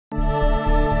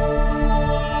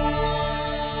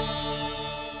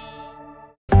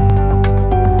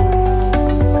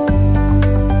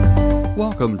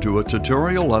Welcome to a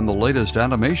tutorial on the latest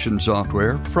animation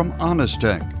software from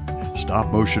Honestech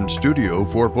Stopmotion Studio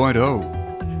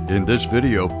 4.0. In this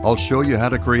video, I'll show you how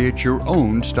to create your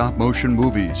own stop-motion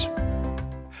movies.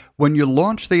 When you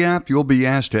launch the app, you'll be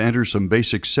asked to enter some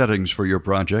basic settings for your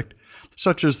project,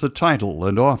 such as the title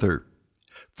and author.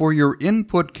 For your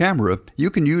input camera, you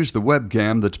can use the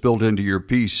webcam that's built into your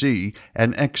PC,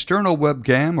 an external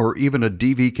webcam, or even a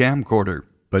DV camcorder.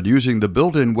 But using the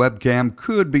built-in webcam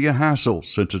could be a hassle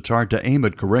since it's hard to aim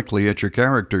it correctly at your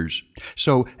characters.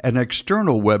 So an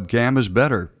external webcam is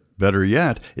better. Better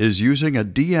yet is using a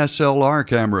DSLR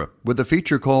camera with a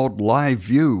feature called Live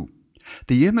View.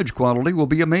 The image quality will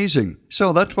be amazing,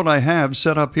 so that's what I have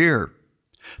set up here.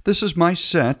 This is my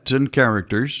set and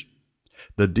characters.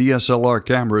 The DSLR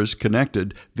camera is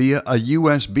connected via a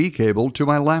USB cable to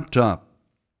my laptop.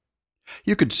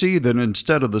 You could see that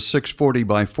instead of the 640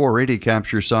 by 480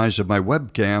 capture size of my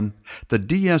webcam, the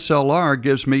DSLR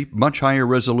gives me much higher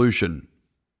resolution.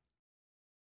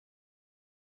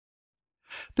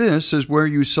 This is where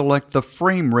you select the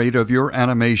frame rate of your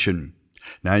animation.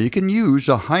 Now you can use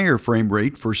a higher frame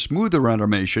rate for smoother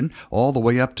animation all the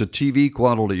way up to TV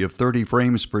quality of 30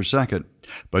 frames per second.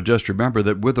 But just remember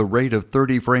that with a rate of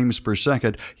 30 frames per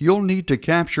second, you'll need to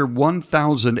capture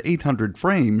 1,800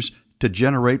 frames to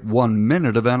generate 1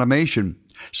 minute of animation.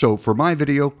 So for my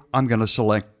video, I'm going to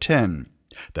select 10.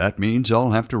 That means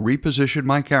I'll have to reposition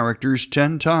my characters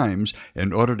 10 times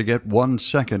in order to get 1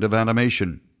 second of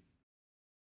animation.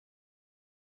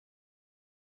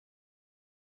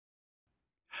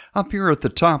 Up here at the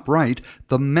top right,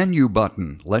 the menu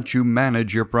button lets you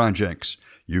manage your projects.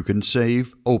 You can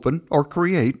save, open, or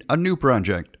create a new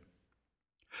project.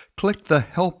 Click the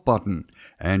Help button,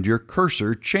 and your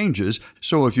cursor changes,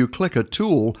 so if you click a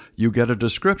tool, you get a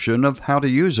description of how to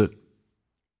use it.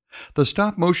 The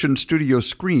Stop-Motion Studio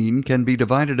screen can be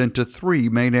divided into 3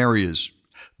 main areas: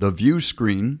 the View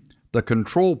screen, the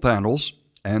Control panels,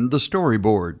 and the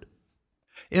Storyboard.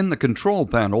 In the Control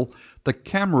panel, the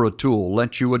Camera tool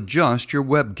lets you adjust your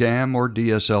webcam or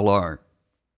DSLR.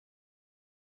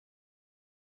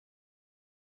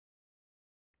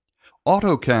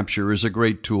 Auto Capture is a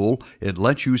great tool. It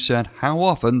lets you set how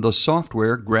often the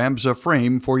software grabs a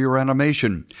frame for your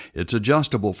animation. It's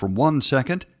adjustable from 1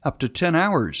 second up to 10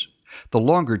 hours. The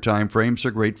longer time frames are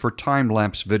great for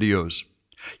time-lapse videos.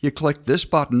 You click this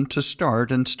button to start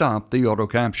and stop the auto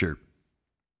capture.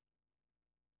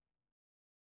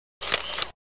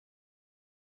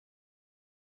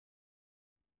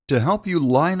 To help you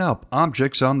line up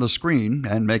objects on the screen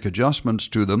and make adjustments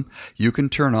to them, you can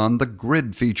turn on the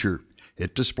Grid feature.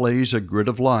 It displays a grid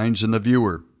of lines in the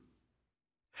viewer.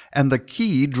 And the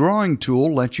Key Drawing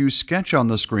tool lets you sketch on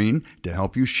the screen to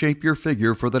help you shape your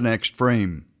figure for the next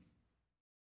frame.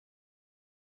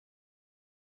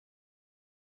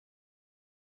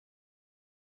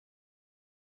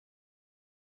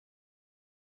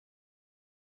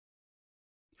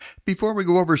 Before we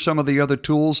go over some of the other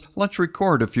tools, let's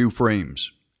record a few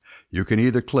frames. You can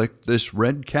either click this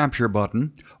red capture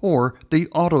button or the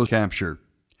auto capture.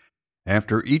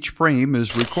 After each frame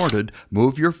is recorded,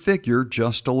 move your figure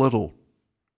just a little.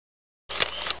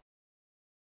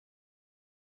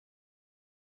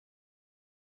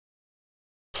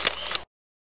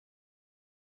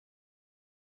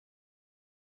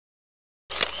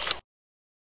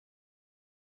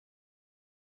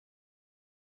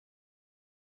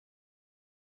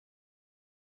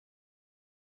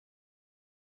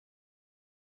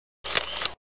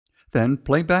 Then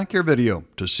play back your video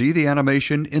to see the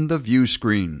animation in the View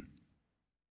screen.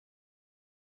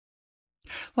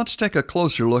 Let's take a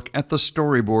closer look at the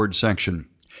Storyboard section.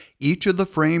 Each of the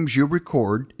frames you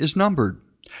record is numbered,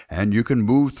 and you can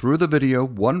move through the video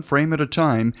 1 frame at a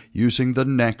time using the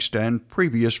Next and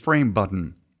Previous Frame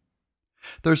button.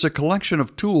 There's a collection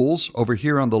of tools over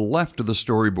here on the left of the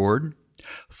storyboard.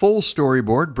 Full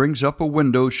Storyboard brings up a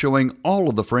window showing all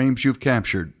of the frames you've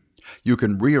captured. You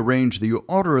can rearrange the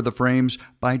order of the frames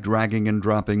by dragging and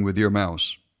dropping with your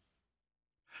mouse.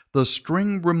 The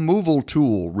String Removal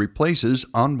tool replaces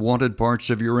unwanted parts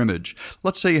of your image.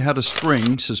 Let's say you had a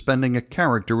string suspending a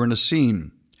character in a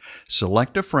scene.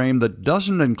 Select a frame that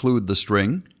doesn't include the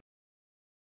string.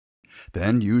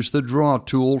 Then use the Draw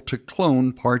tool to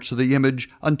clone parts of the image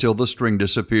until the string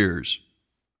disappears.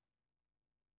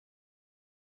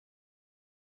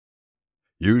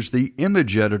 Use the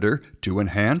Image Editor to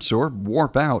enhance or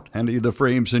warp out any of the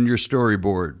frames in your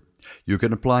storyboard. You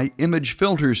can apply image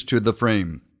filters to the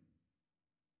frame,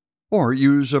 or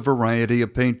use a variety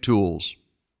of paint tools.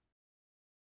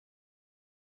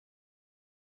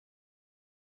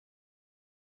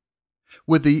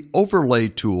 With the Overlay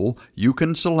tool, you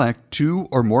can select 2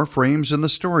 or more frames in the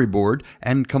storyboard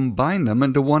and combine them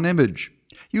into one image.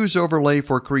 Use Overlay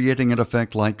for creating an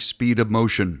effect like speed of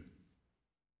motion.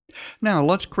 Now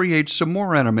let's create some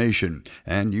more animation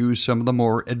and use some of the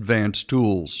more advanced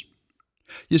tools.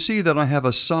 You see that I have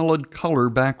a solid color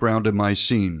background in my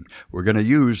scene. We're going to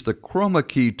use the Chroma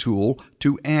Key tool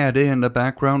to add in a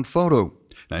background photo.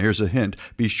 Now here's a hint.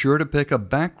 Be sure to pick a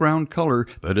background color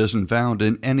that isn't found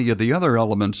in any of the other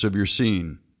elements of your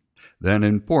scene. Then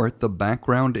import the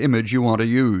background image you want to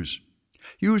use.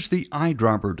 Use the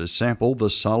eyedropper to sample the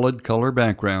solid color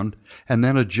background and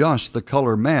then adjust the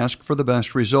color mask for the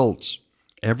best results.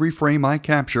 Every frame I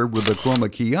capture with the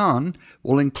Chroma Key on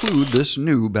will include this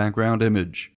new background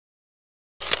image.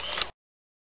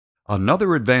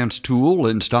 Another advanced tool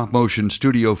in Stopmotion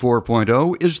Studio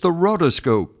 4.0 is the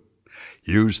rotoscope.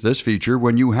 Use this feature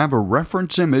when you have a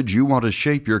reference image you want to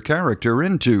shape your character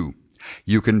into.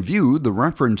 You can view the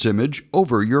reference image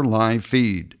over your live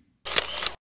feed.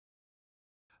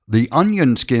 The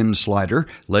onion skin slider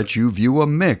lets you view a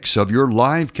mix of your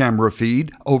live camera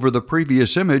feed over the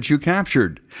previous image you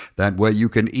captured. That way you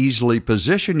can easily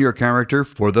position your character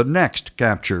for the next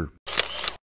capture.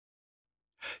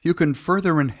 You can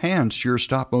further enhance your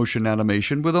stop-motion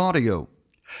animation with audio.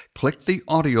 Click the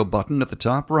audio button at the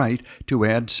top right to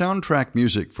add soundtrack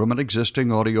music from an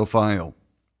existing audio file.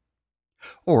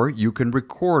 Or you can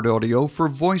record audio for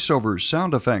voiceovers,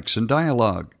 sound effects, and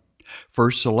dialogue.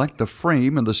 First, select the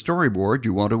frame in the storyboard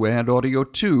you want to add audio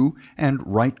to and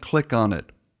right-click on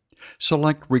it.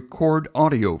 Select Record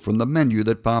Audio from the menu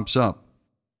that pops up.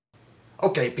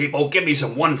 Okay, people, give me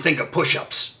some one-finger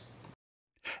push-ups.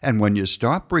 And when you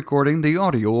stop recording, the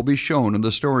audio will be shown in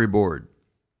the storyboard.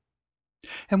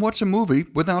 And what's a movie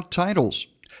without titles?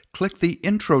 Click the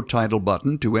Intro Title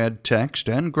button to add text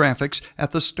and graphics at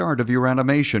the start of your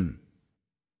animation.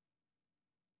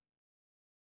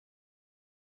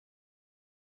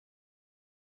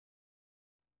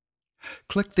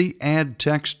 Click the Add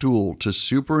Text tool to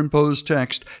superimpose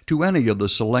text to any of the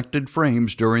selected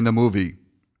frames during the movie.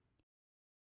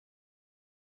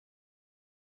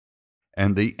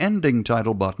 And the Ending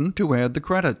Title button to add the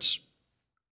credits.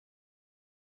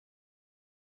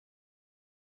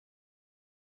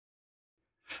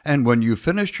 And when you've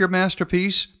finished your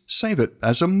masterpiece, save it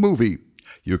as a movie.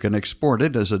 You can export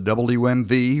it as a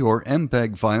WMV or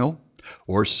MPEG file,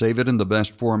 or save it in the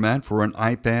best format for an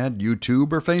iPad,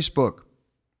 YouTube, or Facebook.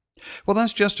 Well,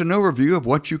 that's just an overview of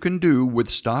what you can do with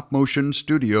Stopmotion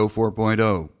Studio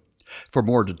 4.0. For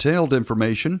more detailed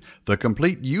information, the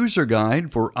complete user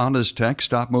guide for Honestech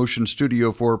Stopmotion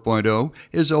Studio 4.0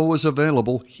 is always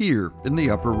available here in the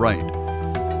upper right.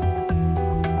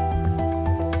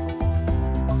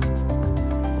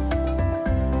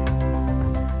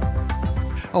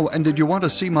 Oh, and did you want to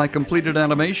see my completed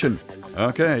animation?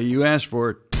 Okay, you asked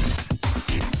for it.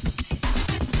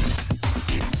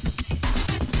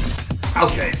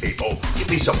 Okay, people, give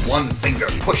me some one-finger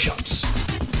push-ups.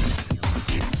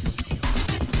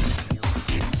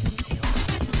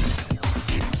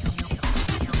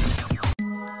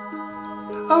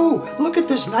 Oh, look at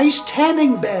this nice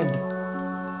tanning bed.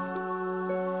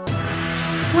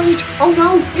 Wait, oh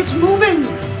no, it's moving!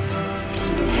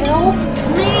 Help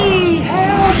me!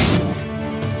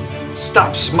 Help!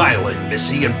 Stop smiling,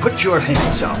 Missy, and put your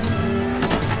hands up.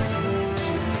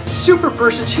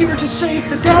 Superperson's here to save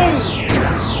the day!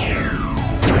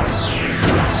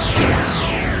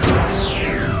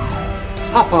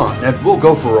 Hop on and we'll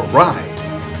go for a ride.